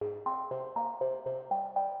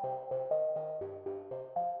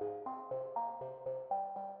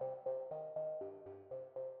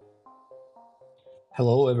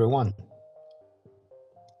Hello, everyone.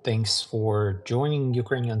 Thanks for joining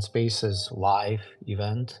Ukrainian Spaces live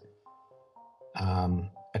event.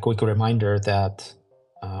 A quick reminder that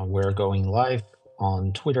we're going live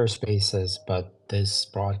on Twitter Spaces, but this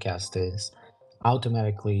broadcast is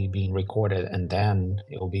automatically being recorded and then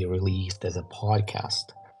it will be released as a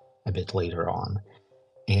podcast a bit later on.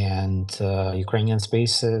 And Ukrainian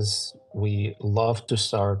Spaces, we love to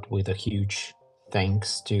start with a huge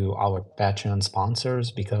thanks to our Patreon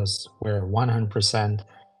sponsors because we're 100%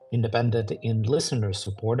 independent and listener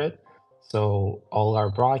supported. So all our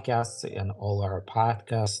broadcasts and all our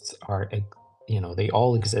podcasts are, they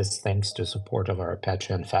all exist thanks to support of our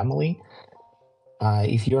Patreon family.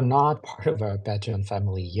 If you're not part of our Patreon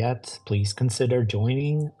family yet, please consider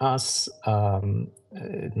joining us.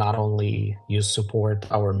 Not only you support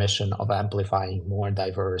our mission of amplifying more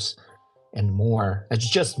diverse and more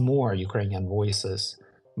Ukrainian voices,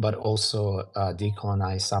 but also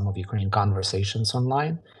decolonize some of Ukrainian conversations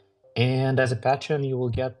online. And as a Patreon, you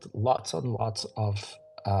will get lots and lots of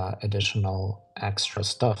additional extra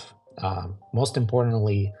stuff. Most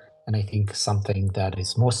importantly, and I think something that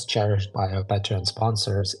is most cherished by our Patreon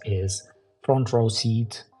sponsors is front row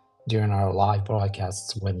seat during our live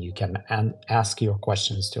broadcasts when you can ask your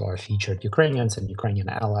questions to our featured Ukrainians and Ukrainian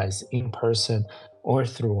allies in person or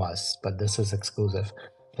through us. But this is exclusive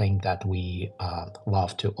thing that we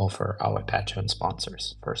love to offer our Patreon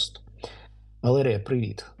sponsors first. Valeria,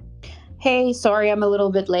 привіт. Hey, sorry, I'm a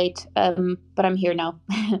little bit late, but I'm here now.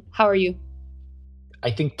 How are you?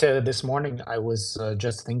 I think this morning I was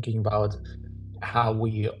just thinking about how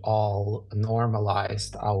we all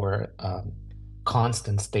normalized our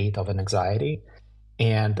constant state of anxiety.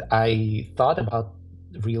 And I thought about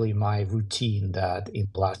really my routine that in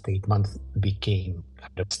the last 8 months became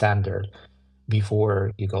kind of standard.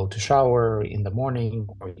 Before you go to shower in the morning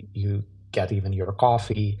or you get even your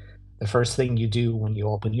coffee, the first thing you do when you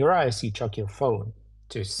open your eyes, you check your phone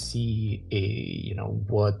to see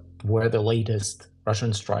what were the latest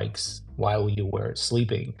Russian strikes while you were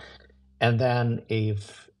sleeping. And then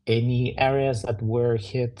if any areas that were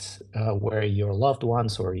hit where your loved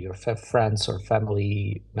ones or your friends or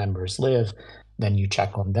family members live, then you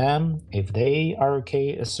check on them if they are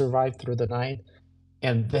okay, survived through the night.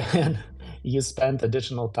 And then you spend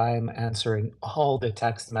additional time answering all the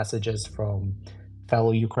text messages from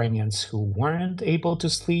fellow Ukrainians who weren't able to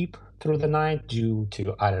sleep through the night due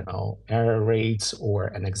to, I don't know, error rates or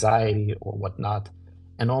an anxiety or whatnot.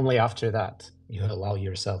 And only after that, you allow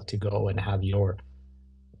yourself to go and have your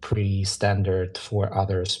pretty standard for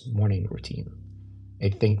others morning routine. I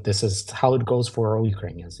think this is how it goes for all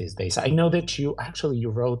Ukrainians these days. I know that you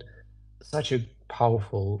wrote such a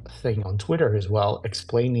powerful thing on Twitter as well,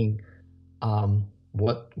 explaining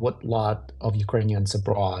what lot of Ukrainians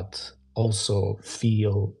abroad also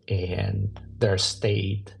feel and their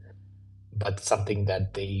state, but something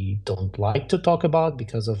that they don't like to talk about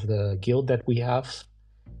because of the guilt that we have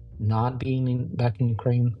not being back in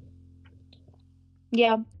Ukraine.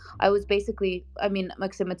 Yeah, I mean,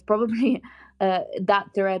 Maxim, it's probably that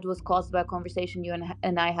thread was caused by a conversation you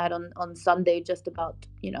and I had on Sunday just about,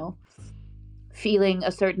 feeling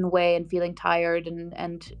a certain way and feeling tired.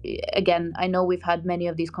 And again, I know we've had many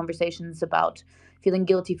of these conversations about feeling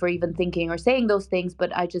guilty for even thinking or saying those things,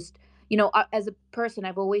 but I just, as a person,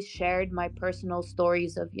 I've always shared my personal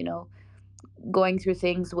stories of, going through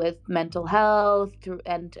things with mental health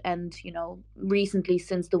and recently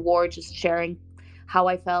since the war, just sharing how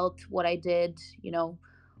I felt, what I did,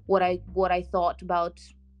 what I thought about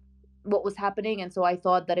what was happening. And so I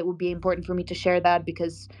thought that it would be important for me to share that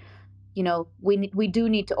because we do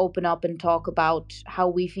need to open up and talk about how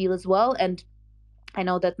we feel as well. And I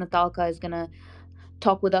know that Natalka is going to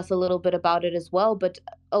talk with us a little bit about it as well, but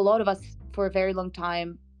a lot of us for a very long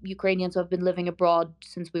time, Ukrainians who have been living abroad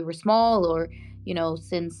since we were small, or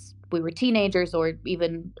since we were teenagers or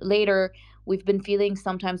even later, we've been feeling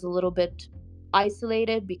sometimes a little bit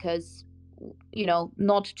isolated because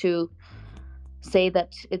not to say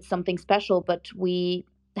that it's something special, but we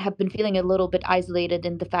have been feeling a little bit isolated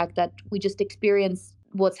in the fact that we just experience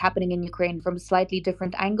what's happening in Ukraine from a slightly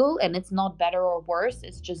different angle, and it's not better or worse,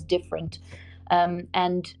 it's just different.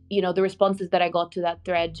 And the responses that I got to that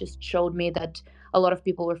thread just showed me that a lot of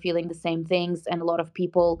people were feeling the same things, and a lot of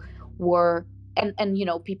people were, and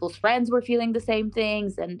people's friends were feeling the same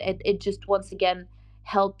things, and it just once again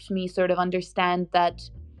helped me sort of understand that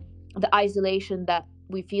the isolation that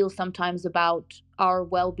we feel sometimes about our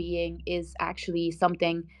well-being is actually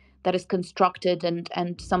something that is constructed,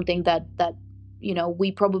 and something that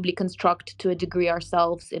we probably construct to a degree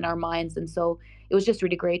ourselves in our minds. And so it was just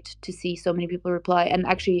really great to see so many people reply. And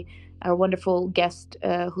actually, our wonderful guest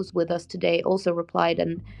who's with us today also replied,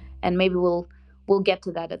 and maybe we'll get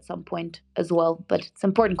to that at some point as well. But it's an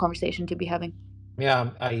important conversation to be having.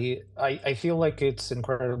 Yeah, I feel like it's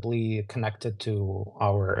incredibly connected to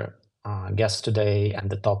our guest today and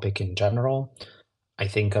the topic in general. I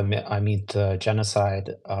think amid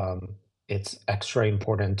genocide, it's extra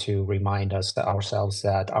important to remind us that ourselves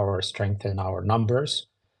that our strength in our numbers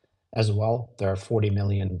as well. There are 40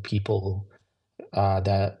 million people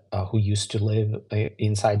that who used to live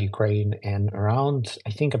inside Ukraine and around,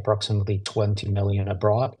 I think, approximately 20 million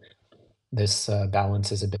abroad. This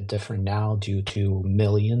balance is a bit different now due to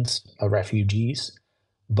millions of refugees,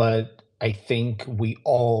 but I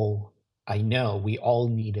know we all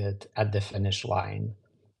need it at the finish line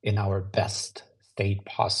in our best state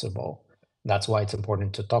possible. That's why it's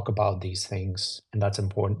important to talk about these things, and that's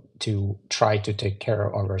important to try to take care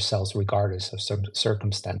of ourselves regardless of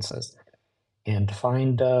circumstances and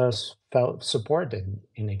find support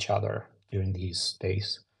in each other during these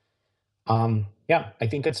days. Yeah, I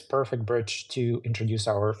think it's perfect bridge to introduce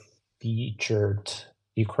our featured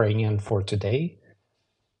Ukrainian for today.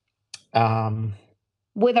 Um,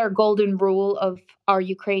 With our golden rule of our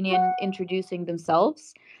Ukrainian introducing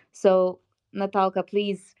themselves. So, Natalka,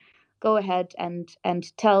 please go ahead and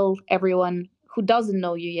tell everyone who doesn't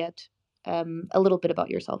know you yet a little bit about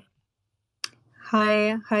yourself.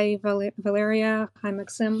 Hi, Valeria. Hi,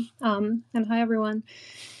 Maxim. And hi, everyone.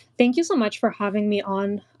 Thank you so much for having me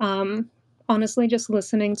on. Honestly, just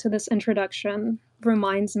listening to this introduction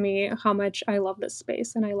reminds me how much I love this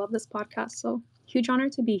space and I love this podcast. So, huge honor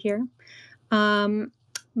to be here.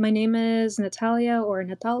 My name is Natalia or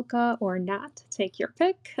Natalka or Nat. Take your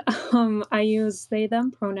pick. I use they,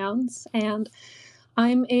 them pronouns, and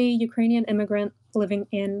I'm a Ukrainian immigrant living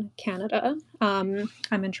in Canada. I'm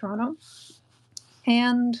in Toronto.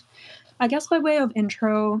 And I guess by way of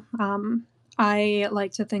intro, I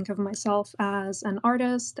like to think of myself as an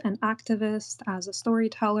artist, an activist, as a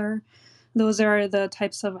storyteller. Those are the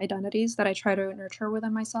types of identities that I try to nurture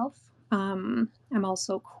within myself. I'm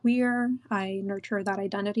also queer. I nurture that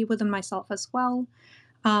identity within myself as well.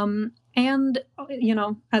 And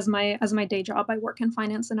as my day job, I work in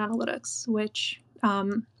finance and analytics, which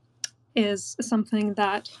is something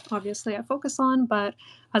that obviously I focus on, but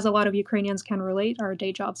as a lot of Ukrainians can relate, our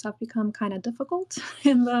day jobs have become kind of difficult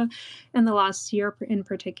in the last year in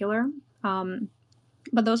particular.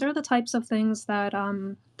 But those are the types of things that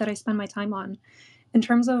that I spend my time on. In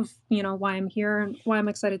terms of why I'm here and why I'm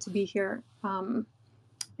excited to be here,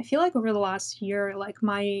 I feel like over the last year, like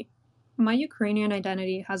my Ukrainian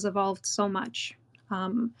identity has evolved so much.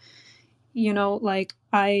 Um, like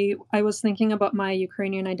I was thinking about my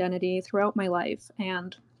Ukrainian identity throughout my life,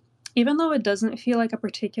 and even though it doesn't feel like a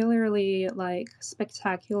particularly like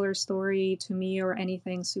spectacular story to me or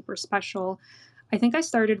anything super special, I think I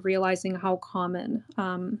started realizing how common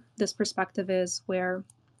this perspective is, where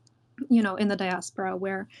in the diaspora,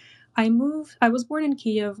 where I was born in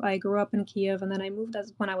Kiev, I grew up in Kiev, and then I moved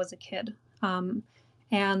as when I was a kid.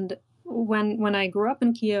 And when I grew up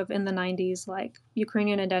in Kiev in the 90s, like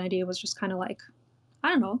Ukrainian identity was just kind of like, I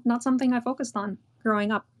don't know, not something I focused on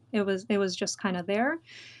growing up. It was just kind of there.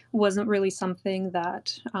 Wasn't really something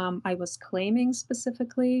that I was claiming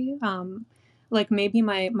specifically. Like maybe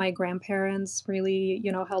my grandparents really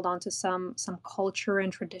held on to some culture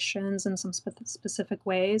and traditions in some specific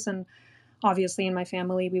ways, and obviously in my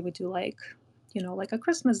family we would do like like a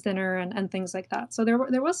Christmas dinner and things like that. So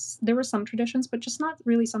there were some traditions, but just not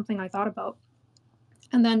really something I thought about.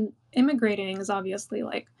 And then immigrating is obviously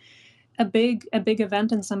like a big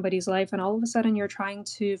event in somebody's life, and all of a sudden you're trying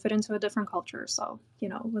to fit into a different culture. So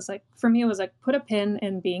it was like, for me, it was like, put a pin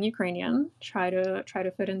in being Ukrainian, try to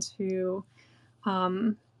fit into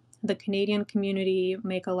um, the Canadian community,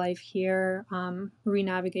 make a life here,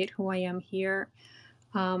 re-navigate who I am here.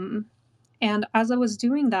 um, and as I was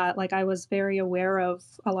doing that, like I was very aware of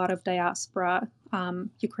a lot of diaspora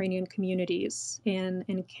Ukrainian communities in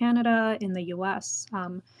Canada, in the US.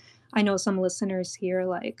 I know some listeners here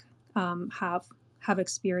like have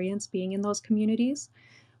experience being in those communities,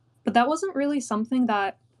 but that wasn't really something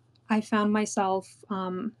that I found myself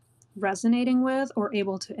resonating with or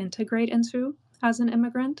able to integrate into as an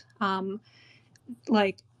immigrant.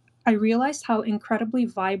 Like I realized how incredibly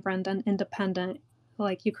vibrant and independent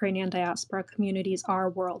like Ukrainian diaspora communities are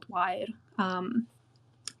worldwide.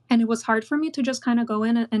 And it was hard for me to just kind of go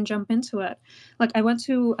in and jump into it. Like I went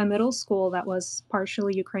to a middle school that was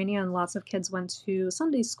partially Ukrainian. Lots of kids went to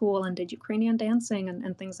Sunday school and did Ukrainian dancing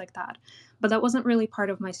and things like that. But that wasn't really part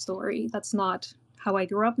of my story. That's not how I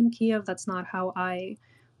grew up in Kiev. That's not how I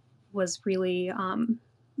was really,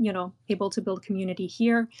 able to build community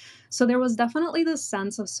here. So there was definitely this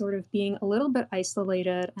sense of sort of being a little bit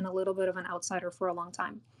isolated and a little bit of an outsider for a long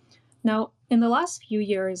time. Now, in the last few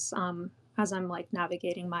years, as I'm like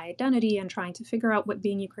navigating my identity and trying to figure out what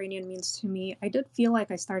being Ukrainian means to me, I did feel like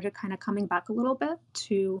I started kind of coming back a little bit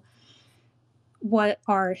to what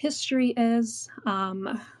our history is,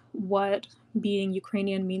 what being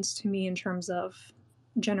Ukrainian means to me in terms of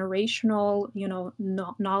generational,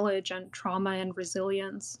 knowledge and trauma and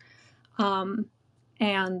resilience, um,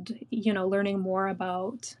 and learning more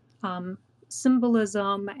about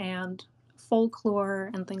symbolism and folklore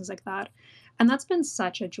and things like that. And that's been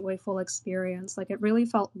such a joyful experience. Like, it really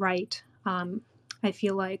felt right. I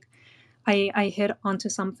feel like I hit onto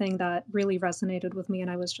something that really resonated with me,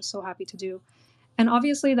 and I was just so happy to do. And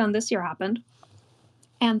obviously, then this year happened,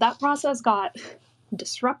 and that process got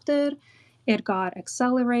disrupted. It got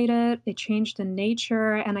accelerated. It changed in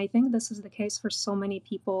nature. And I think this is the case for so many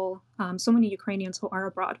people, so many Ukrainians who are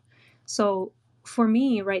abroad. So for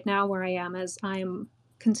me, right now, where I am is I'm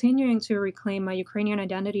continuing to reclaim my Ukrainian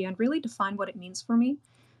identity and really define what it means for me,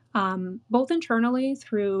 both internally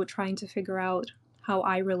through trying to figure out how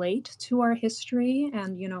I relate to our history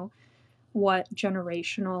and, what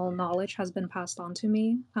generational knowledge has been passed on to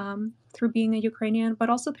me through being a Ukrainian, but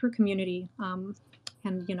also through community.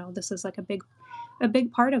 And this is like a big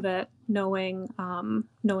part of it. Knowing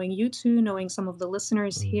you two, knowing some of the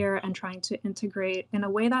listeners here, and trying to integrate in a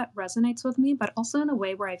way that resonates with me, but also in a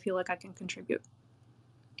way where I feel like I can contribute.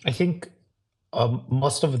 I think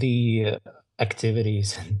most of the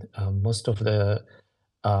activities and most of the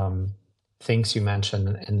um, things you mentioned,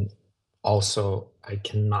 and also I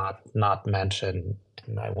cannot not mention,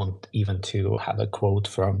 and I want even to have a quote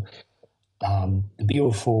from the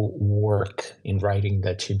beautiful work in writing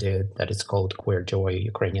that you did, that is called Queer Joy,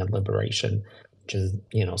 Ukrainian Liberation, which is,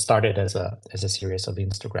 started as a series of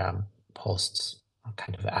Instagram posts,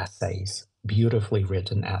 kind of essays, beautifully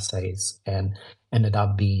written essays, and ended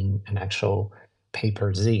up being an actual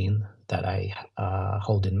paper zine that I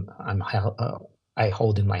hold in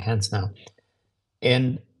my hands now.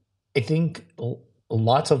 And I think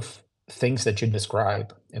lots of things that you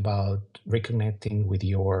describe about reconnecting with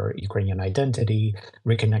your Ukrainian identity,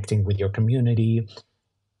 reconnecting with your community,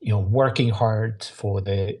 working hard for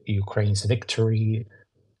the Ukraine's victory,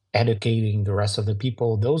 educating the rest of the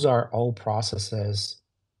people, those are all processes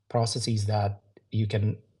that you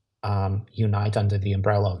can unite under the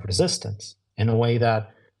umbrella of resistance in a way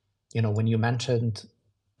that, when you mentioned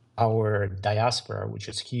our diaspora, which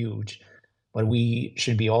is huge, but we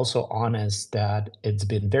should be also honest that it's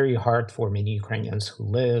been very hard for many Ukrainians who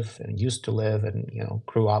live and used to live and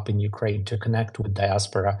grew up in Ukraine to connect with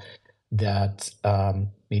diaspora that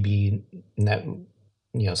maybe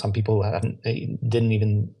some people didn't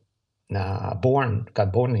even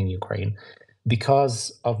got born in Ukraine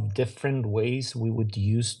because of different ways we would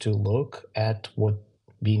use to look at what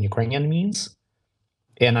being Ukrainian means.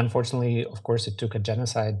 And unfortunately, of course, it took a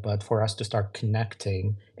genocide, but for us to start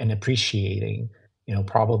connecting and appreciating,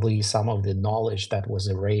 probably some of the knowledge that was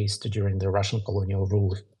erased during the Russian colonial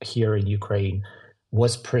rule here in Ukraine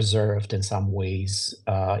was preserved in some ways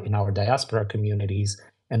in our diaspora communities,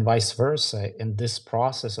 and vice versa. And this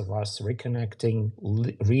process of us reconnecting,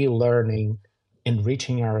 relearning,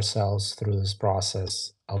 enriching ourselves through this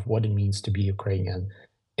process of what it means to be Ukrainian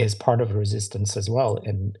is part of resistance as well,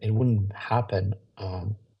 and it wouldn't happen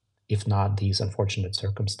if not these unfortunate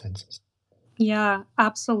circumstances. Yeah,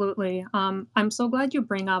 absolutely. I'm so glad you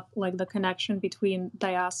bring up like the connection between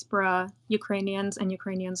diaspora Ukrainians and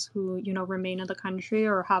Ukrainians who remain in the country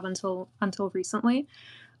or have until recently.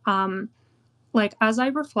 Um, like, as I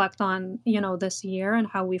reflect on this year and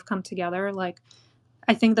how we've come together, like,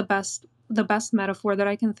 I think the best metaphor that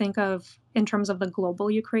I can think of in terms of the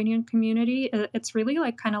global Ukrainian community, it's really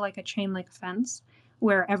like kind of like a chain link fence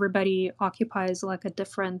where everybody occupies like a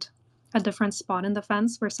different spot in the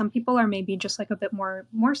fence, where some people are maybe just like a bit more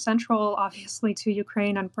central, obviously, to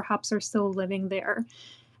Ukraine and perhaps are still living there.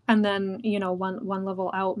 And then one level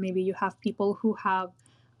out, maybe you have people who have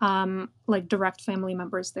like direct family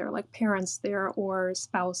members there, like parents there or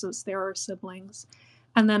spouses there or siblings.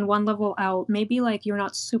 And then one level out, maybe like you're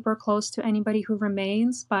not super close to anybody who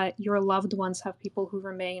remains, but your loved ones have people who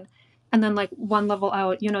remain. And then like one level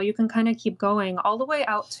out, you can kind of keep going all the way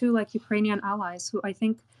out to like Ukrainian allies who I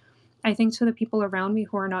think to the people around me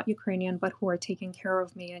who are not Ukrainian, but who are taking care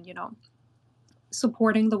of me and,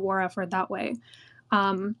 supporting the war effort that way.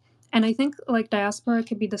 Um, and I think like diaspora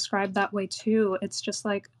could be described that way too. It's just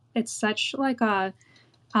like, it's such like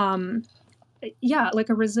um, like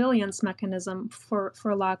a resilience mechanism for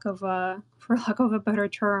lack of a better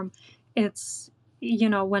term. It's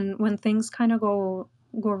when things kind of go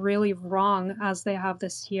really wrong as they have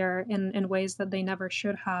this year in ways that they never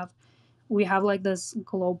should have, we have like this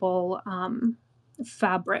global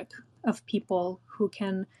fabric of people who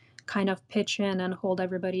can kind of pitch in and hold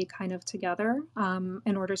everybody kind of together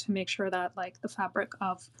in order to make sure that like the fabric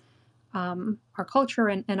of our culture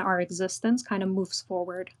and our existence kind of moves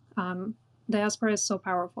forward. Diaspora is so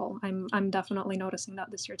powerful. I'm definitely noticing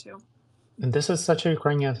that this year too. And this is such a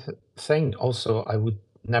Ukrainian thing. Also, I would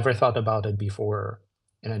never thought about it before,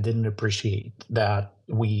 and I didn't appreciate that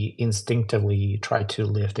we instinctively try to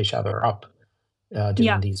lift each other up during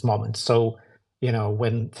Yeah. these moments. So,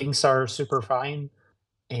 when things are super fine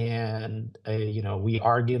and we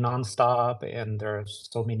argue nonstop, and there are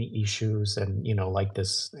so many issues, and like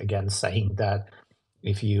this again saying that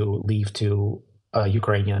if you leave two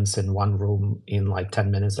Ukrainians in one room in like 10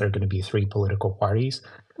 minutes, there are going to be three political parties.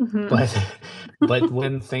 Hmm. But but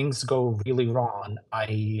when things go really wrong,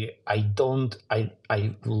 I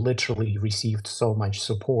literally received so much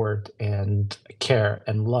support and care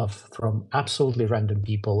and love from absolutely random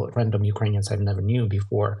people, random Ukrainians I've never knew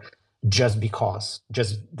before, just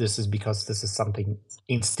this is because this is something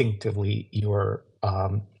instinctively you're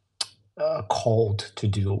called to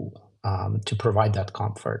do, to provide that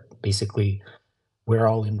comfort. Basically, we're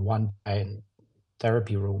all in one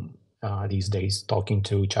therapy room these days, talking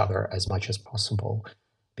to each other as much as possible,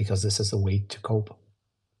 because this is a way to cope.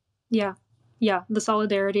 Yeah. Yeah, the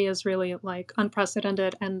solidarity is really like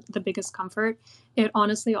unprecedented and the biggest comfort. It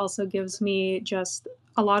honestly also gives me just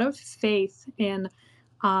a lot of faith in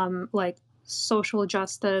like social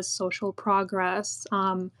justice, social progress,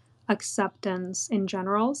 acceptance in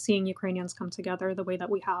general, seeing Ukrainians come together the way that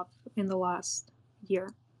we have in the last year.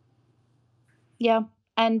 Yeah.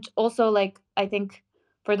 And also, like, I think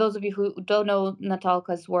for those of you who don't know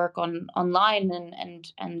Natalka's work online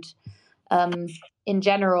and um, in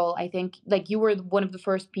general, I think like you were one of the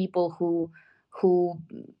first people who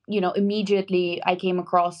immediately I came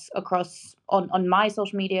across on my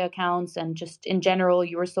social media accounts, and just in general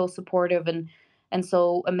you were so supportive and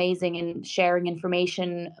so amazing in sharing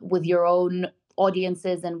information with your own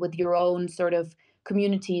audiences and with your own sort of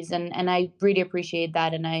communities, and I really appreciate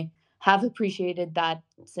that, and I have appreciated that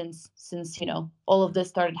since all of this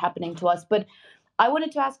started happening to us. But I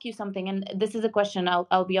wanted to ask you something, and this is a question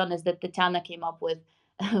I'll be honest that Tatiana came up with.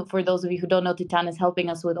 For those of you who don't know, Tatiana is helping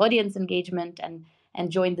us with audience engagement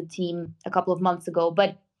and joined the team a couple of months ago.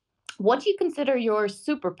 But what do you consider your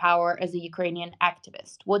superpower as a Ukrainian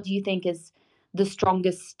activist? What do you think is the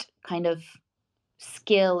strongest kind of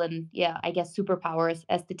skill and, yeah, I guess superpower,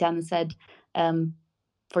 as Tatiana said, um,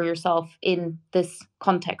 for yourself in this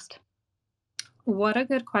context? What a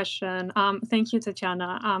good question. Thank you,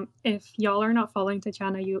 Tatiana. If y'all are not following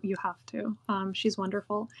Tatiana, you have to. She's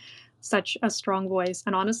wonderful, such a strong voice,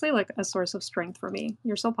 and honestly, like a source of strength for me.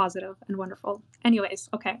 You're so positive and wonderful. Anyways,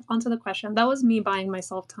 okay, on to the question. That was me buying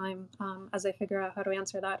myself time as I figure out how to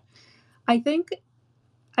answer that. I think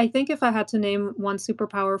I think if I had to name one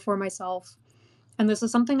superpower for myself, and this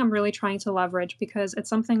is something I'm really trying to leverage because it's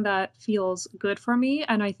something that feels good for me,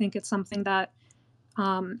 and I think it's something that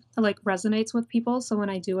like resonates with people. So when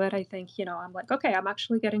I do it, I think, I'm like, okay, I'm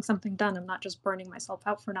actually getting something done. I'm not just burning myself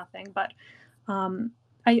out for nothing. But um,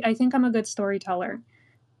 I think I'm a good storyteller.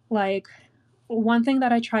 Like, one thing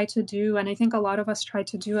that I try to do, and I think a lot of us try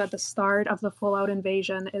to do at the start of the full out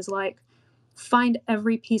invasion, is like find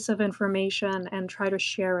every piece of information and try to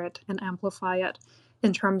share it and amplify it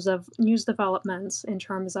in terms of news developments, in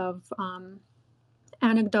terms of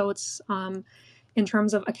anecdotes, in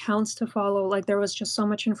terms of accounts to follow. Like, there was just so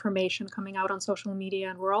much information coming out on social media,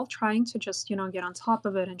 and we're all trying to just, get on top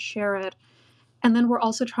of it and share it. And then we're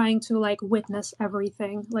also trying to like witness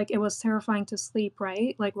everything. Like, it was terrifying to sleep,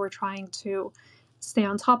 right? Like, we're trying to stay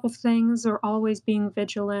on top of things or always being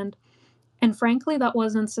vigilant. And frankly, that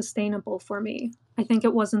wasn't sustainable for me. I think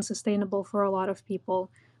it wasn't sustainable for a lot of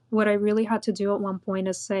people. What I really had to do at one point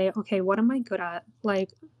is say, okay, what am I good at?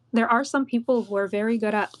 Like, there are some people who are very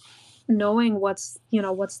good at knowing what's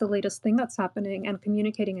the latest thing that's happening and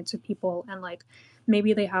communicating it to people, and like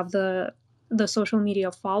maybe they have the social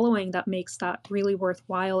media following that makes that really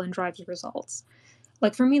worthwhile and drives results.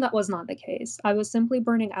 Like, for me, that was not the case. I was simply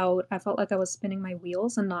burning out. I felt like I was spinning my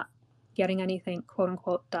wheels and not getting anything quote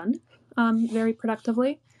unquote done very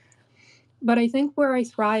productively. But I think where I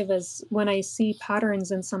thrive is when I see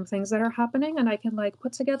patterns in some things that are happening, and I can like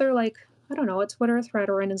put together, like, I don't know, a Twitter thread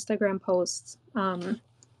or an Instagram post,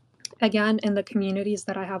 again, in the communities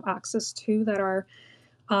that I have access to that are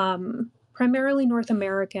primarily North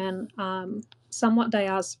American, somewhat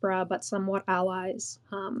diaspora, but somewhat allies.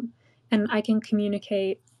 And I can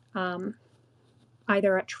communicate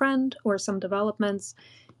either a trend or some developments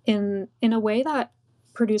in a way that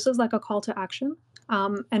produces like a call to action,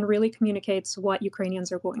 and really communicates what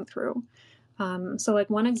Ukrainians are going through. So like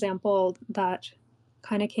one example that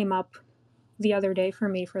kind of came up the other day for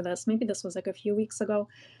me for this, maybe this was like a few weeks ago.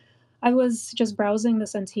 I was just browsing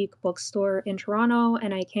this antique bookstore in Toronto,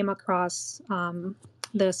 and I came across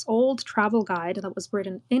this old travel guide that was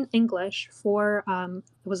written in English for,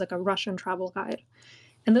 it was like a Russian travel guide.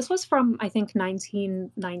 And this was from, I think,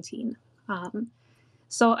 1919.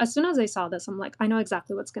 So as soon as I saw this, I'm like, I know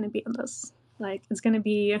exactly what's going to be in this. Like, it's going to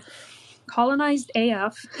be colonized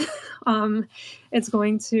AF. It's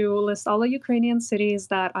going to list all the Ukrainian cities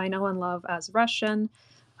that I know and love as Russian.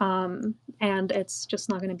 And it's just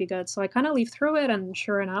not going to be good. So I kind of leaf through it, and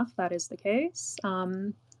sure enough, that is the case.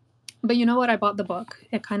 But you know what? I bought the book.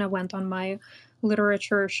 It kind of went on my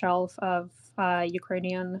literature shelf of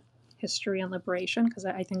Ukrainian history and liberation, because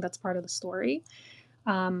I think that's part of the story.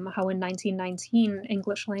 How in 1919,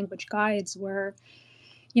 English language guides were,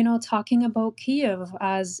 talking about Kiev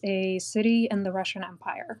as a city in the Russian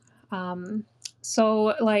Empire.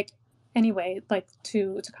 So, like, anyway, like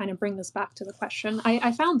to kind of bring this back to the question,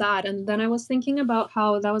 I found that, and then I was thinking about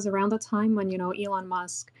how that was around the time when, Elon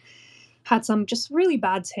Musk had some just really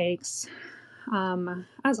bad takes,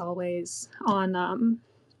 as always, on,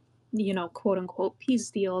 quote unquote, peace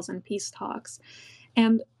deals and peace talks.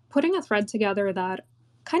 And putting a thread together that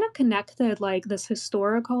kind of connected like this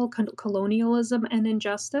historical colonialism and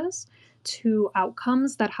injustice to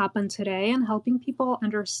outcomes that happen today, and helping people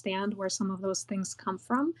understand where some of those things come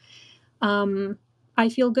from, I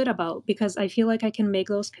feel good about, because I feel like I can make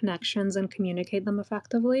those connections and communicate them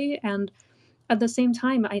effectively. And at the same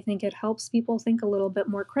time, I think it helps people think a little bit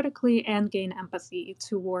more critically and gain empathy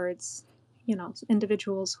towards,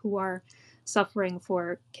 individuals who are suffering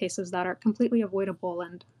for cases that are completely avoidable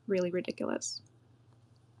and really ridiculous.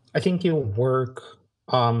 I think your work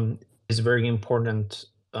is very important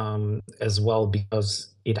as well,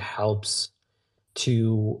 because it helps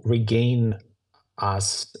to regain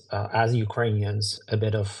us as Ukrainians a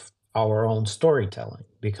bit of our own storytelling,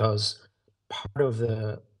 because part of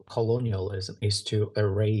the colonialism is to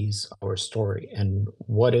erase our story. And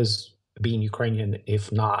what is being Ukrainian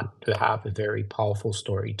if not to have a very powerful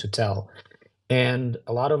story to tell? And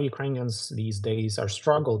a lot of Ukrainians these days are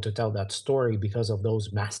struggle to tell that story because of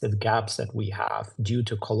those massive gaps that we have due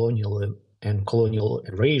to colonial and colonial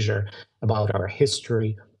erasure about our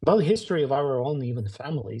history, about the history of our own even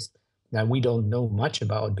families that we don't know much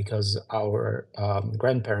about, because our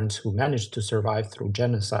grandparents who managed to survive through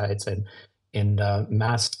genocides and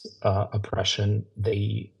mass oppression,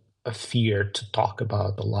 they fear to talk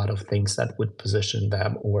about a lot of things that would position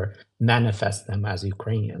them or manifest them as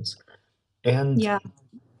Ukrainians. And Yeah.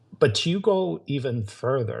 but you go even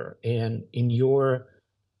further, and in your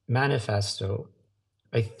manifesto,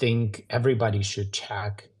 I think everybody should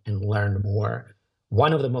check and learn more.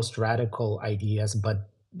 One of the most radical ideas, but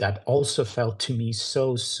that also felt to me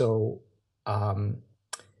so um,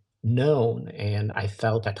 known, and I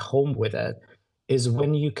felt at home with it, is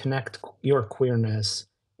when you connect your queerness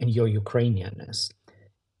and your Ukrainianness.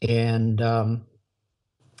 And I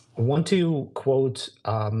want to quote,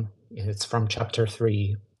 it's from chapter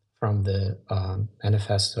 3 from the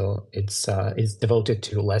manifesto. It's devoted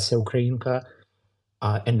to Lesia Ukrainka,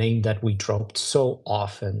 a name that we dropped so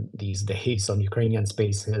often these days on Ukrainian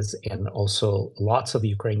spaces, and also lots of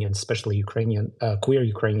Ukrainians, especially Ukrainian queer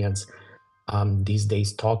Ukrainians, these days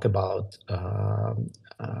uh,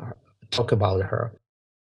 talk about her.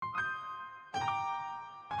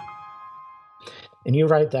 And you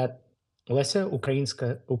write that Lesia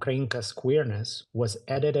Ukrainka's queerness was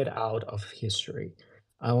edited out of history.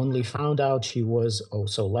 I only found out she was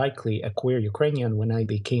also likely a queer Ukrainian when I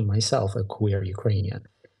became myself a queer Ukrainian.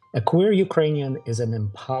 A queer Ukrainian is an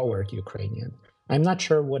empowered Ukrainian. I'm not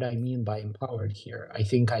sure what I mean by empowered here. I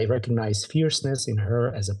think I recognize fierceness in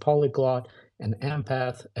her as a polyglot, an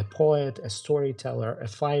empath, a poet, a storyteller, a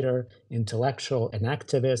fighter, intellectual, an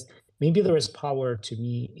activist. Maybe there is power to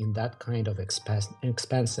me in that kind of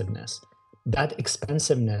expansiveness. That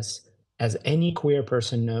expansiveness, as any queer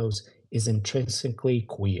person knows, is intrinsically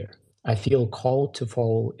queer. I feel called to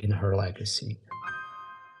follow in her legacy.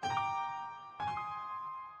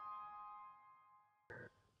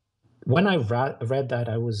 When I read that,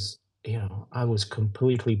 I was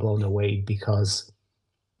completely blown away, because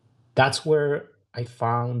that's where I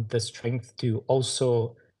found the strength to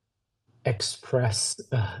also express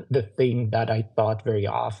the thing that I thought very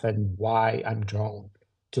often, why I'm drawn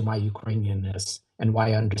to my Ukrainianness and why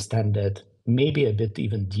I understand it maybe a bit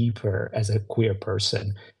even deeper as a queer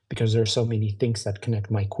person. because there are so many things that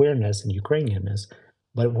connect my queerness and Ukrainianness.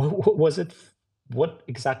 But what was it? What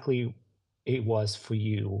exactly it was for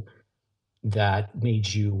you that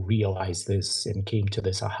made you realize this and came to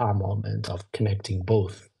this aha moment of connecting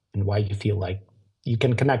both, and why you feel like you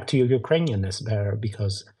can connect to your Ukrainianness better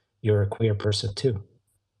because you're a queer person too?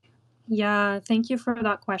 Yeah, thank you for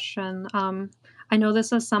that question. I know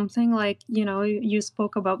this is something like, you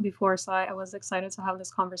spoke about before, so I was excited to have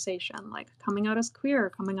this conversation. Like coming out as queer,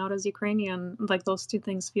 coming out as Ukrainian, like those two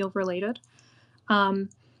things feel related. Um,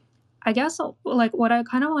 I guess like what I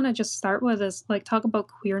kind of want to just start with is like talk about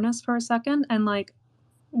queerness for a second. And like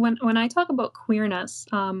when I talk about queerness,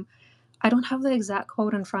 I don't have the exact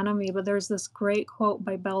quote in front of me, but there's this great quote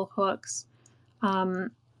by Bell Hooks,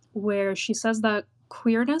 um, where she says that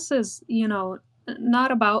queerness is,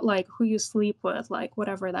 not about like who you sleep with, like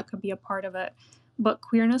whatever, that could be a part of it. But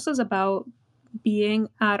queerness is about being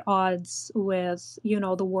at odds with,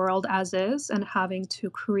 the world as is and having to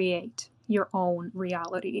create your own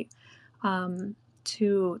reality,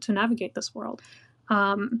 to navigate this world.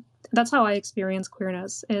 That's how I experience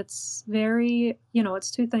queerness. It's very,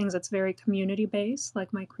 it's two things. It's very community based.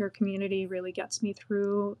 Like my queer community really gets me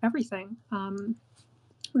through everything.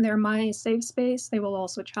 They're my safe space. They will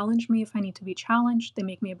also challenge me if I need to be challenged. They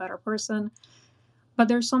make me a better person. But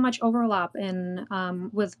there's so much overlap in,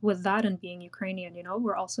 with that and being Ukrainian.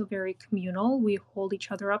 We're also very communal. We hold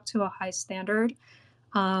each other up to a high standard,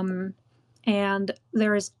 um, and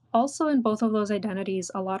there is also in both of those identities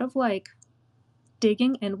a lot of like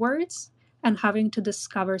digging inwards and having to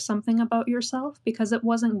discover something about yourself because it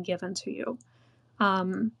wasn't given to you.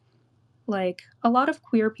 Um, like a lot of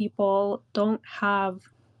queer people don't have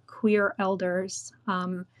queer elders.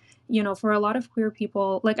 For a lot of queer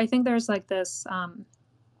people, like I think there's like this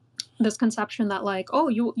conception that like, oh,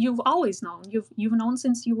 you've always known, you've known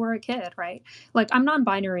since you were a kid, right? Like I'm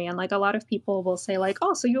non-binary, and like a lot of people will say like,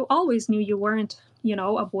 oh, so you always knew you weren't,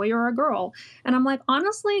 a boy or a girl. And I'm like,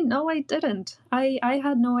 honestly, no, I didn't. I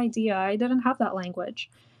had no idea. I didn't have that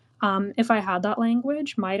language. If I had that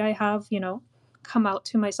language, might I have, come out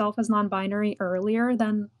to myself as non-binary earlier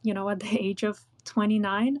than, at the age of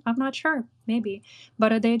 29? I'm not sure, maybe.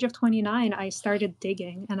 But at the age of 29, I started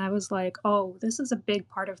digging and I was like, oh, this is a big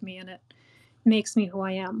part of me and it makes me who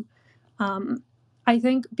I am. Um, I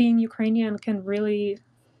think being Ukrainian can really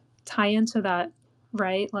tie into that,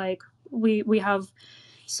 right? Like we have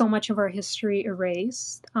so much of our history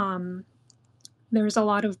erased. There's a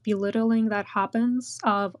lot of belittling that happens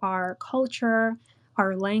of our culture,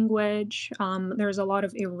 our language. There's a lot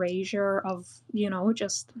of erasure of,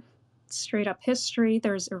 just straight up history.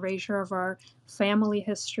 There's erasure of our family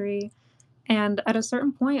history. And at a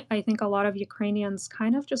certain point, I think a lot of Ukrainians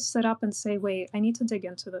kind of just sit up and say, wait, I need to dig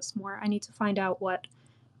into this more. I need to find out what,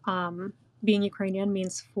 being Ukrainian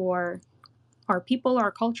means for our people,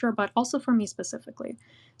 our culture, but also for me specifically.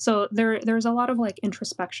 So there's a lot of like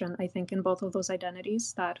introspection, I think, in both of those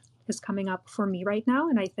identities that is coming up for me right now,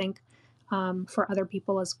 and I think, for other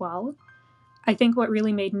people as well. I think what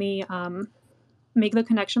really made me, make the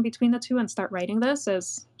connection between the two and start writing this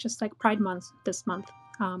is just like Pride Month this month.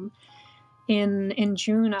 Um, in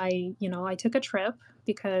June, I took a trip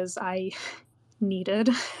because I needed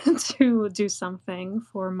to do something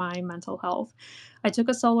for my mental health. I took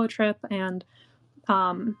a solo trip, and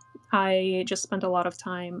I just spent a lot of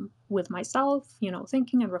time with myself,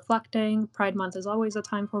 thinking and reflecting. Pride Month is always a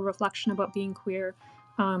time for reflection about being queer.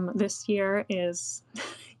 This year is,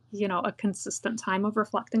 a consistent time of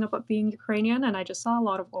reflecting about being Ukrainian, and I just saw a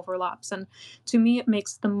lot of overlaps. And to me, it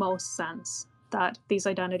makes the most sense that these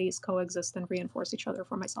identities coexist and reinforce each other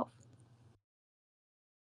for myself.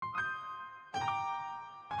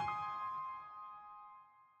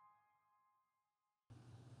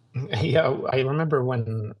 Yeah, I remember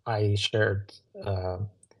when I shared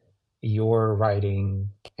your writing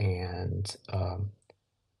and uh,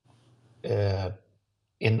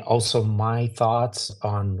 and also my thoughts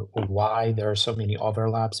on why there are so many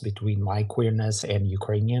overlaps between my queerness and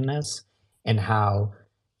Ukrainianness, and how,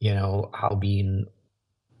 how being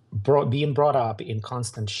brought up in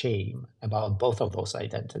constant shame about both of those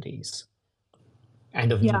identities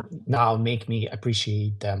kind of Yeah. now make me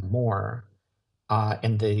appreciate them more.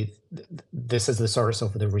 And this is the source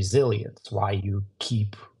of the resilience, why you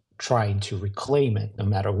keep trying to reclaim it no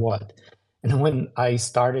matter what. And when I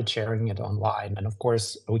started sharing it online, and of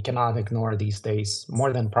course, we cannot ignore these days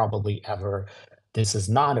more than probably ever, this is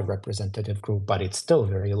not a representative group, but it's still a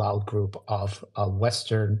very loud group of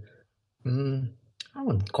Western, mm, I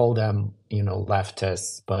wouldn't call them,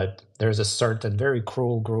 leftists, but there's a certain very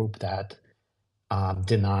cruel group that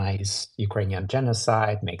denies Ukrainian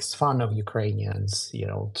genocide, makes fun of Ukrainians,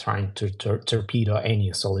 trying to torpedo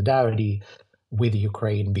any solidarity with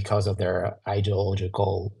Ukraine because of their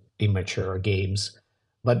ideological, immature games.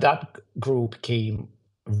 But that group came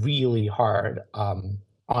really hard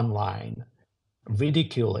online,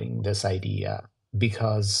 ridiculing this idea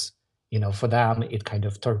because, for them, it kind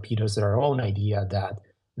of torpedoes their own idea that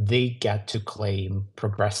they get to claim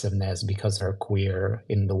progressiveness because they're queer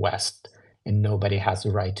in the West and nobody has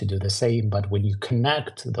the right to do the same. But when you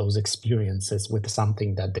connect those experiences with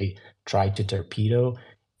something that they try to torpedo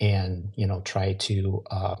and, try to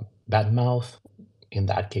badmouth, in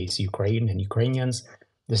that case, Ukraine and Ukrainians,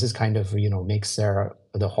 this is kind of, makes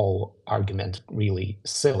the whole argument really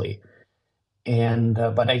silly. And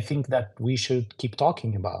but I think that we should keep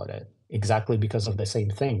talking about it exactly because of the same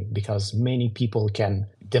thing, because many people can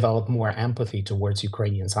develop more empathy towards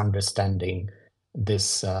Ukrainians, understanding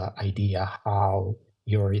this idea how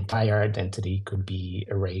your entire identity could be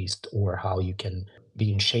erased or how you can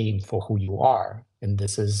be in shame for who you are. And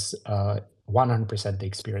this is 100% the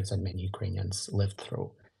experience that many Ukrainians lived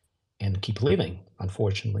through and keep living,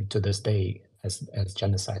 unfortunately, to this day as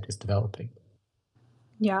genocide is developing.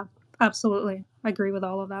 Yeah, absolutely. I agree with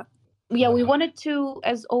all of that. Yeah, we wanted to,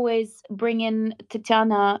 as always, bring in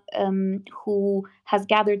Tatiana, who has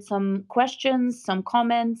gathered some questions, some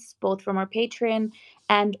comments, both from our Patreon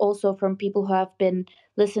and also from people who have been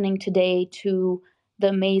listening today to the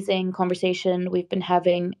amazing conversation we've been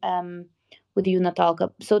having with you,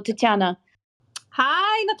 Natalka. So, Tatiana.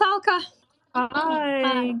 Hi, Natalka.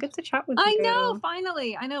 Hi, good to chat with you. I know,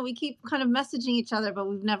 finally. I know we keep kind of messaging each other, but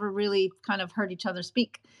we've never really kind of heard each other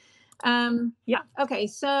speak. Yeah. Okay,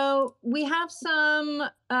 so we have some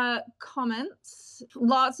comments.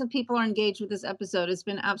 Lots of people are engaged with this episode. It's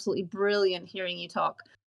been absolutely brilliant hearing you talk.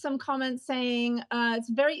 Some comments saying it's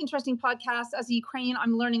a very interesting podcast. As a Ukrainian,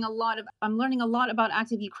 I'm learning a lot about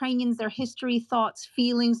active Ukrainians, their history, thoughts,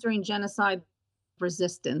 feelings during genocide,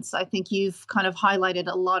 resistance. I think you've kind of highlighted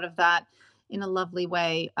a lot of that in a lovely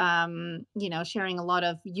way. Sharing a lot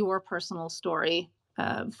of your personal story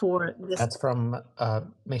for this. That's from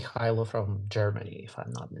Mikhailo from Germany, if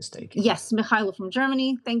I'm not mistaken. Yes, Mikhailo from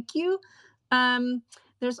Germany. Thank you.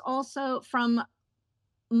 There's also from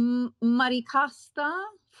Maricasta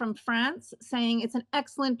from France saying it's an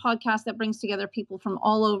excellent podcast that brings together people from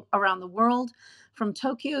all around the world, from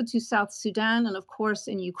Tokyo to South Sudan, and of course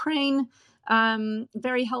in Ukraine.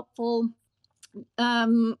 Very helpful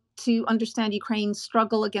to understand Ukraine's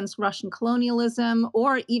struggle against Russian colonialism,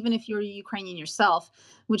 or even if you're Ukrainian yourself,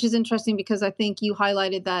 which is interesting because I think you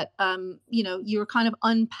highlighted that, you're kind of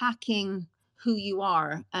unpacking who you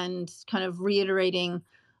are and kind of reiterating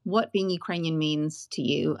what being Ukrainian means to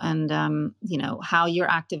you and, how your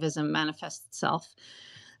activism manifests itself.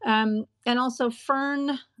 And also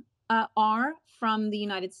Fern R from the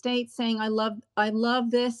United States saying, I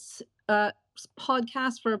love this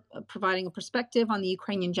podcast for providing a perspective on the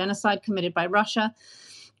Ukrainian genocide committed by Russia.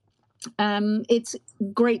 It's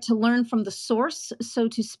great to learn from the source, so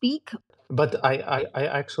to speak. But I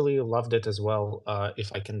actually loved it as well,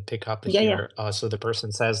 if I can pick up here. So the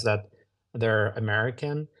person says that they're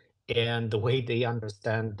American, and the way they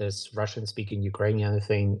understand this Russian-speaking Ukrainian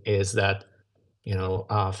thing is that,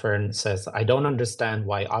 Fern says, I don't understand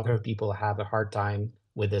why other people have a hard time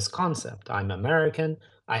with this concept. I'm American,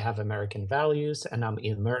 I have American values, and I'm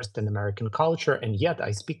immersed in American culture, and yet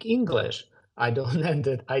I speak English. I don't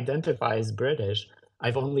identify as British.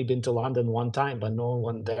 I've only been to London one time, but no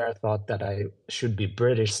one there thought that I should be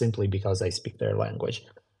British simply because I speak their language.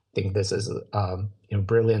 I think this is a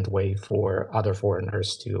brilliant way for other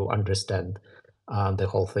foreigners to understand the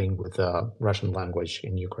whole thing with the Russian language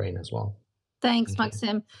in Ukraine as well. Thanks,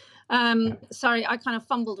 Maxim. Sorry, I kind of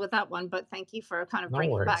fumbled with that one, but thank you for kind of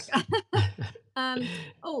bringing it back.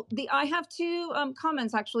 I have two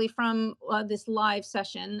comments actually from this live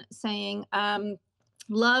session saying,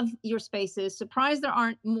 love your spaces. Surprised there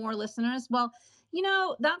aren't more listeners. Well,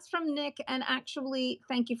 that's from Nick. And actually,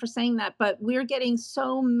 thank you for saying that. But we're getting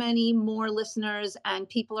so many more listeners and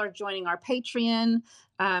people are joining our Patreon.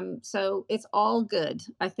 So it's all good.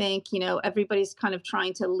 I think, everybody's kind of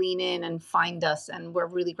trying to lean in and find us. And we're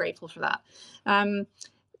really grateful for that.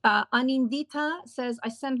 Anindita says, I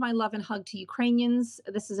send my love and hug to Ukrainians.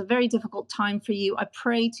 This is a very difficult time for you. I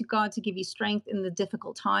pray to God to give you strength in the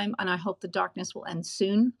difficult time, and I hope the darkness will end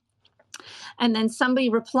soon. And then somebody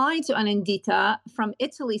replied to Anindita from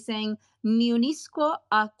Italy saying, Mi unisco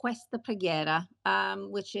a questa preghiera,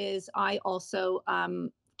 which is I also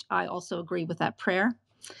agree with that prayer.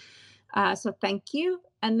 So thank you.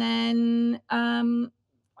 And then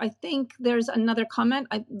I think there's another comment.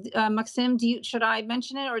 Maxim, should I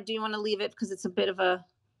mention it, or do you want to leave it because it's a bit of a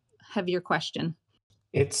heavier question?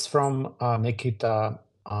 It's from Nikita,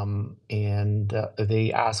 and they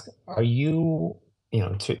ask, are you,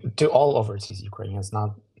 to all overseas Ukrainians, not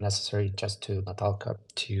necessarily just to Natalka,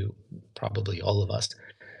 to probably all of us,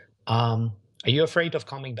 are you afraid of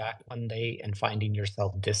coming back one day and finding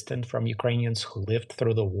yourself distant from Ukrainians who lived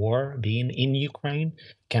through the war, being in Ukraine?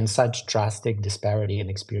 Can such drastic disparity in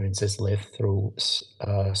experiences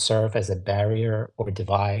serve as a barrier or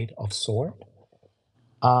divide of sort?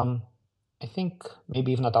 I think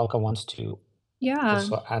maybe if Natalka wants to Yeah,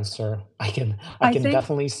 also answer, I I can think,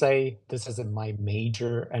 definitely say this is my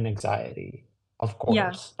major anxiety, of yeah,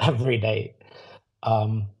 course, every day.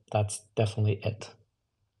 That's definitely it.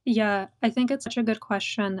 yeah, I think it's such a good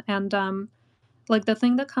question. And like the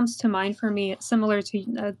thing that comes to mind for me, similar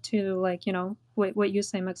to like, what you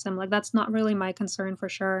say, Maxim, like that's not really my concern for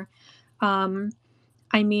sure. Um,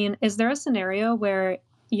 I mean, is there a scenario where,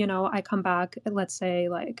 I come back, let's say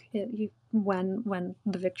like when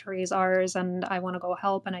the victory is ours and I want to go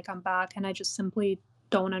help and I come back and I just simply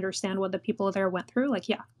don't understand what the people there went through? Like,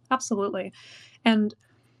 yeah, absolutely. And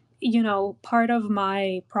part of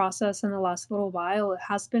my process in the last little while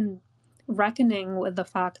has been reckoning with the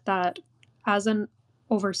fact that as an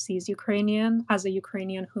overseas Ukrainian, as a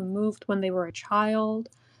Ukrainian who moved when they were a child,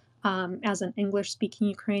 as an English speaking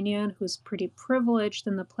Ukrainian who's pretty privileged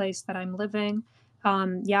in the place that I'm living,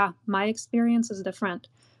 yeah, my experience is different.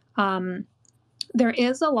 Um, there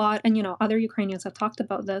is a lot, and other Ukrainians have talked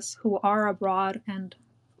about this who are abroad and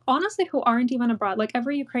honestly who aren't even abroad. Like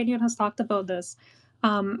every Ukrainian has talked about this.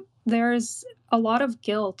 There's a lot of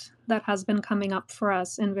guilt that has been coming up for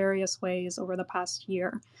us in various ways over the past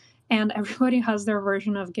year. And everybody has their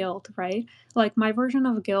version of guilt, right? Like my version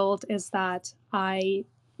of guilt is that I,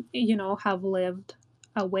 have lived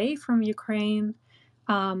away from Ukraine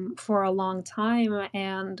for a long time.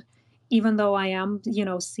 And even though I am,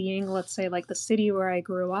 seeing, let's say, like the city where I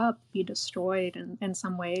grew up be destroyed in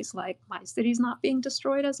some ways, like my city's not being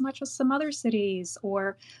destroyed as much as some other cities,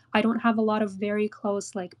 or I don't have a lot of very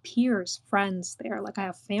close, like peers, friends there. Like I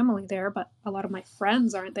have family there, but a lot of my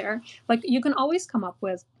friends aren't there. Like you can always come up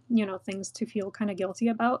with, things to feel kind of guilty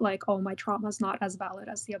about, like, oh, my trauma is not as valid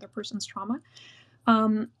as the other person's trauma.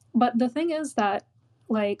 But the thing is that,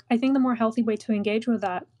 like, I think the more healthy way to engage with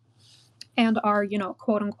that and our,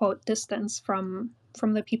 quote unquote distance from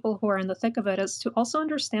the people who are in the thick of it is to also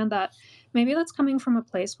understand that maybe that's coming from a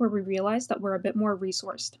place where we realize that we're a bit more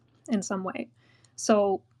resourced in some way.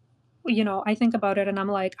 So, I think about it and I'm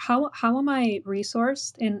like, how am I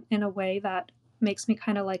resourced in a way that makes me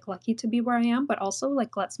kind of like lucky to be where I am, but also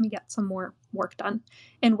like lets me get some more work done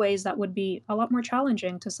in ways that would be a lot more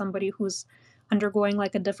challenging to somebody who's undergoing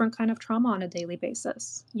like a different kind of trauma on a daily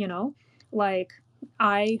basis, Like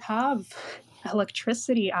I have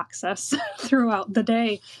electricity access throughout the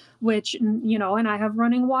day, which, and I have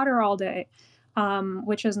running water all day,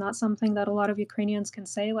 which is not something that a lot of Ukrainians can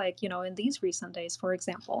say, like, in these recent days, for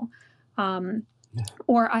example. Um, Yeah.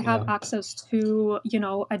 or I have Yeah. access to,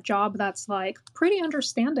 a job that's like pretty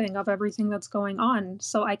understanding of everything that's going on.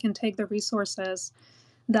 So I can take the resources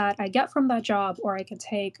that I get from that job, or I can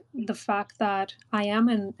take the fact that I am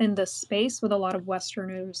in this space with a lot of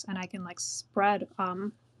Westerners and I can like spread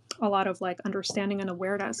a lot of like understanding and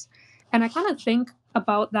awareness. And I kind of think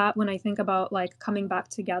about that when I think about like coming back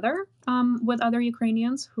together with other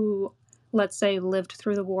Ukrainians who, let's say, lived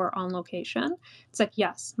through the war on location. It's like,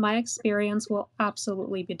 yes, my experience will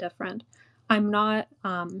absolutely be different. I'm not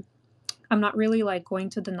I'm not really like going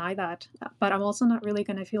to deny that, but I'm also not really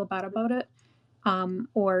going to feel bad about it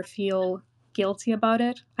or feel guilty about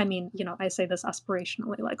it. I mean, I say this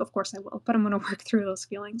aspirationally, like, of course I will, but I'm going to work through those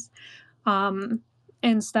feelings. Um,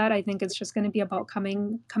 Instead, I think it's just going to be about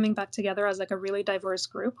coming back together as like a really diverse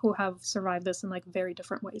group who have survived this in like very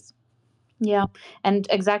different ways. Yeah. And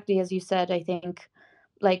exactly as you said, I think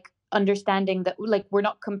like understanding that like we're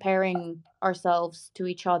not comparing ourselves to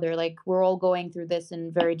each other. Like we're all going through this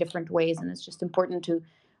in very different ways. And it's just important to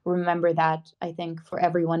remember that, I think, for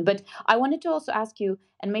everyone. But I wanted to also ask you,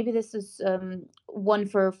 and maybe this is one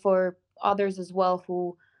for others as well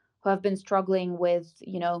who have been struggling with,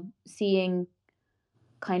 seeing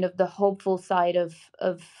kind of the hopeful side of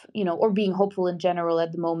or being hopeful in general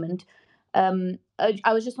at the moment.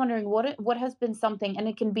 I was just wondering what has been something, and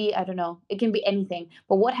it can be, I don't know, it can be anything,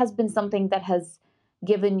 but what has been something that has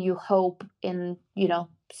given you hope in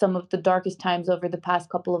some of the darkest times over the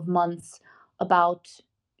past couple of months about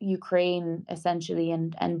Ukraine essentially,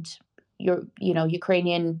 and your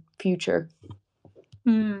Ukrainian future.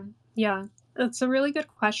 Yeah. It's a really good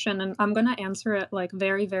question, and I'm gonna answer it like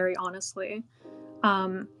very, very honestly.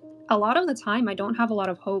 Um, a lot of the time, I don't have a lot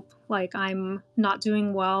of hope. Like, I'm not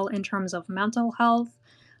doing well in terms of mental health.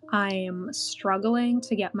 I'm struggling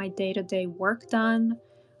to get my day to day work done.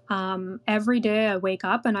 Every day I wake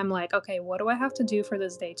up and I'm like, okay, what do I have to do for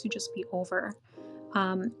this day to just be over?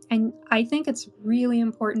 And I think it's really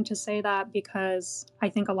important to say that because I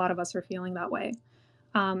think a lot of us are feeling that way.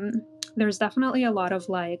 Um, there's definitely a lot of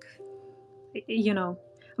like, you know,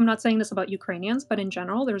 I'm not saying this about Ukrainians, but in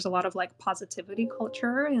general, there's a lot of like positivity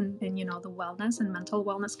culture and you know, the wellness and mental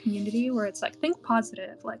wellness community where it's like, think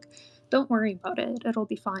positive, like, don't worry about it, it'll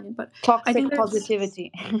be fine. But I think Toxic there's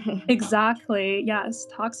positivity. exactly, yes,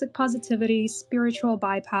 toxic positivity, spiritual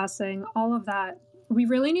bypassing, all of that. We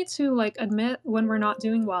really need to like admit when we're not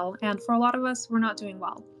doing well. And for a lot of us, we're not doing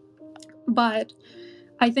well. But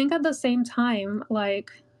I think at the same time,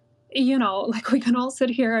 like, you know, like we can all sit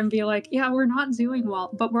here and be like, yeah, we're not doing well,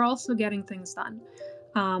 but we're also getting things done.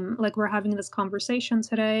 Like we're having this conversation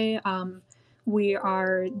today. We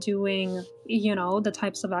are doing, you know, the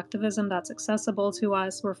types of activism that's accessible to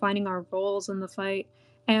us. We're finding our roles in the fight,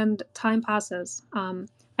 and time passes.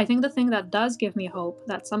 I think the thing that does give me hope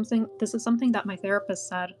that this is something that my therapist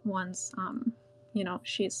said once. You know,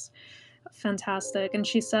 she's fantastic, and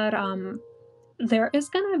she said, there is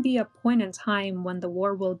going to be a point in time when the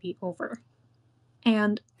war will be over.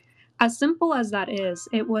 And as simple as that is,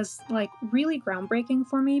 it was like really groundbreaking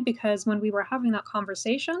for me because when we were having that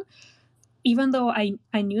conversation, even though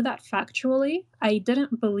I knew that factually, I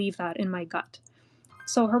didn't believe that in my gut.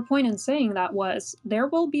 So her point in saying that was there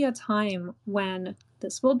will be a time when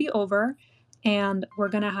this will be over and we're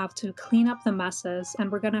going to have to clean up the messes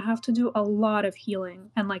and we're going to have to do a lot of healing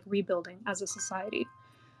and like rebuilding as a society.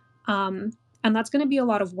 And that's going to be a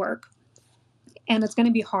lot of work and it's going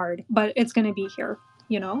to be hard, but it's going to be here,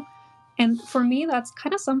 you know? And for me, that's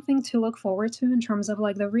kind of something to look forward to in terms of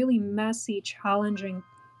like the really messy, challenging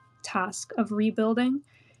task of rebuilding,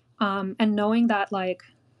 and knowing that like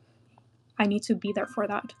I need to be there for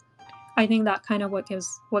that. I think that kind of what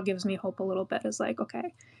gives me hope a little bit is like,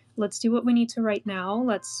 okay, let's do what we need to right now.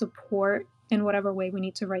 Let's support in whatever way we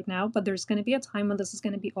need to right now. But there's going to be a time when this is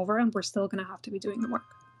going to be over, and we're still going to have to be doing the work.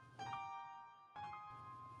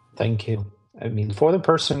 Thank you. I mean, for the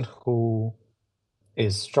person who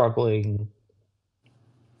is struggling,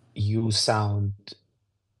 you sound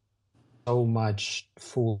so much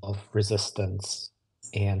full of resistance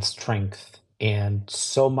and strength, and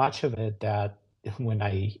so much of it that when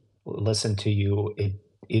I listen to you,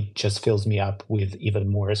 it just fills me up with even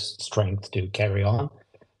more strength to carry on.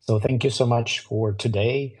 So thank you so much for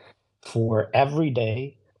today, for every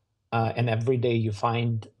day, and every day you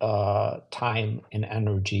find time and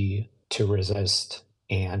energy to resist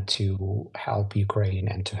and to help Ukraine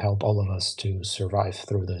and to help all of us to survive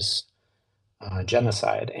through this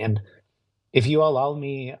genocide. And if you allow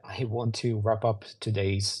me, I want to wrap up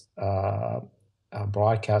today's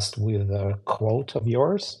broadcast with a quote of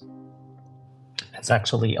yours. It's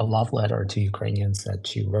actually a love letter to Ukrainians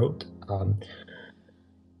that you wrote.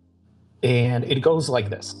 And it goes like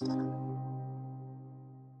this.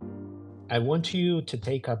 I want you to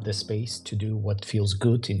take up the space to do what feels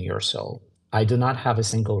good in your soul. I do not have a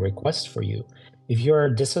single request for you. If you are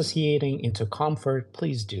dissociating into comfort,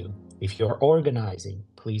 please do. If you're organizing,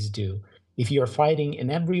 please do. If you're fighting in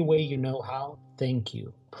every way you know how, thank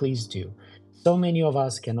you. Please do. So many of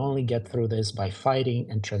us can only get through this by fighting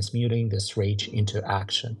and transmuting this rage into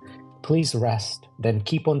action. Please rest, then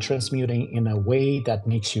keep on transmuting in a way that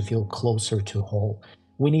makes you feel closer to whole.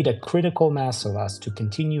 We need a critical mass of us to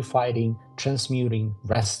continue fighting, transmuting,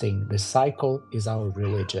 resting. This cycle is our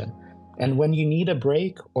religion. And when you need a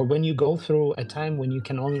break, or when you go through a time when you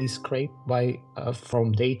can only scrape by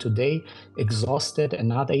from day to day, exhausted and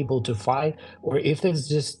not able to fight, or if there's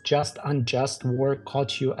just unjust war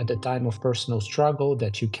caught you at a time of personal struggle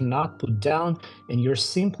that you cannot put down, and you're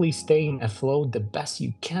simply staying afloat the best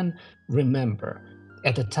you can, remember,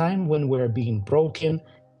 at a time when we're being broken,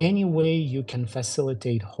 any way you can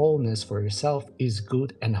facilitate wholeness for yourself is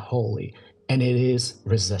good and holy, and it is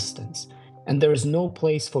resistance. And there is no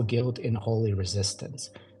place for guilt in holy resistance.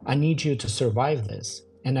 I need you to survive this,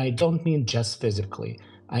 and I don't mean just physically.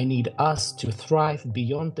 I need us to thrive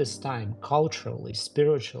beyond this time, culturally,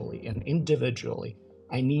 spiritually, and individually.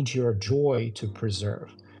 I need your joy to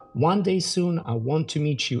preserve. One day soon, I want to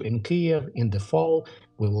meet you in Kiev in the fall.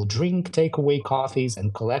 We will drink takeaway coffees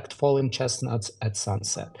and collect fallen chestnuts at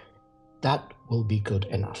sunset. That will be good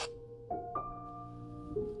enough.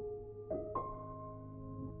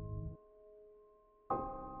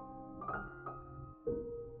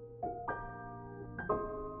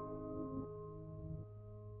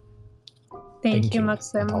 Thank you, you,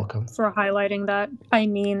 Maxim, Natalka. for highlighting that. I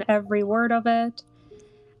mean every word of it.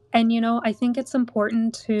 And, I think it's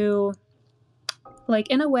important to, like,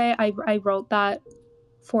 in a way, I wrote that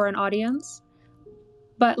for an audience,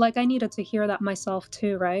 but, like, I needed to hear that myself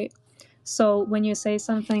too, right? So when you say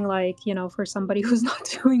something like, for somebody who's not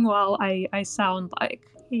doing well, I sound like,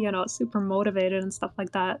 super motivated and stuff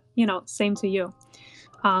like that, same to you.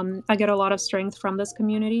 I get a lot of strength from this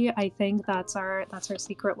community. I think that's our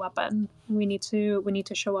secret weapon. We need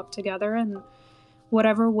to show up together in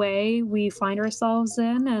whatever way we find ourselves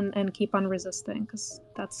in, and keep on resisting, because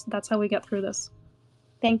that's how we get through this.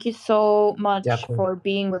 Thank you so much Дякую. for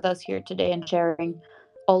being with us here today and sharing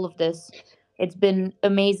all of this. It's been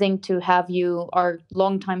amazing to have you, our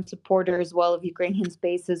longtime supporter as well of Ukrainian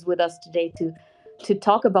Spaces, with us today to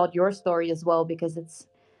talk about your story as well, because it's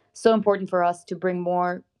so important for us to bring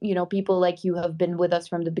more, people like you have been with us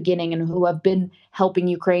from the beginning and who have been helping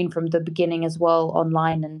Ukraine from the beginning as well,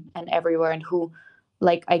 online and everywhere, and who,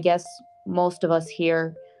 like, I guess most of us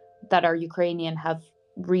here that are Ukrainian have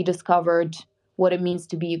rediscovered what it means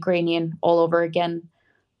to be Ukrainian all over again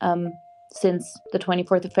since the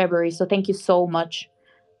 24th of February. So thank you so much.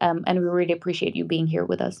 And we really appreciate you being here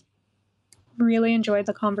with us. Really enjoyed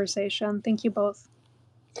the conversation. Thank you both.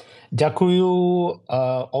 Дякую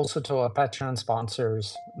also to our Patreon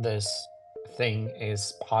sponsors. This thing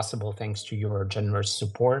is possible thanks to your generous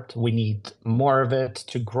support. We need more of it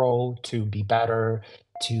to grow, to be better,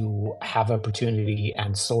 to have opportunity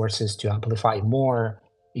and sources to amplify more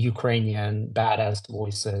Ukrainian badass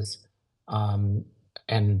voices,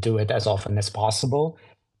 and do it as often as possible.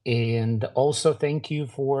 And also thank you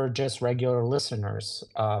for just regular listeners.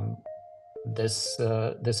 This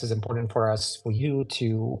is important for us, for you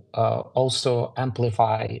to also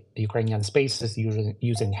amplify Ukrainian spaces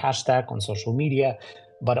using hashtag on social media.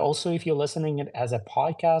 But also, if you're listening it as a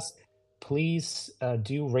podcast, please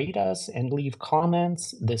do rate us and leave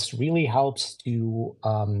comments. This really helps to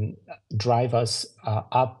drive us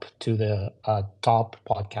up to the top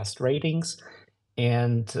podcast ratings.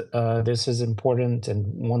 And this is important and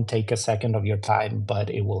won't take a second of your time,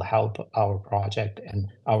 but it will help our project and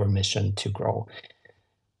our mission to grow.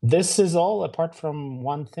 This is all, apart from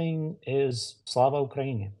one thing, is Slava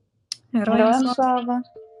Ukraini. Героям Slava.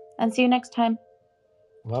 And see you next time.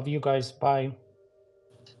 Love you guys. Bye.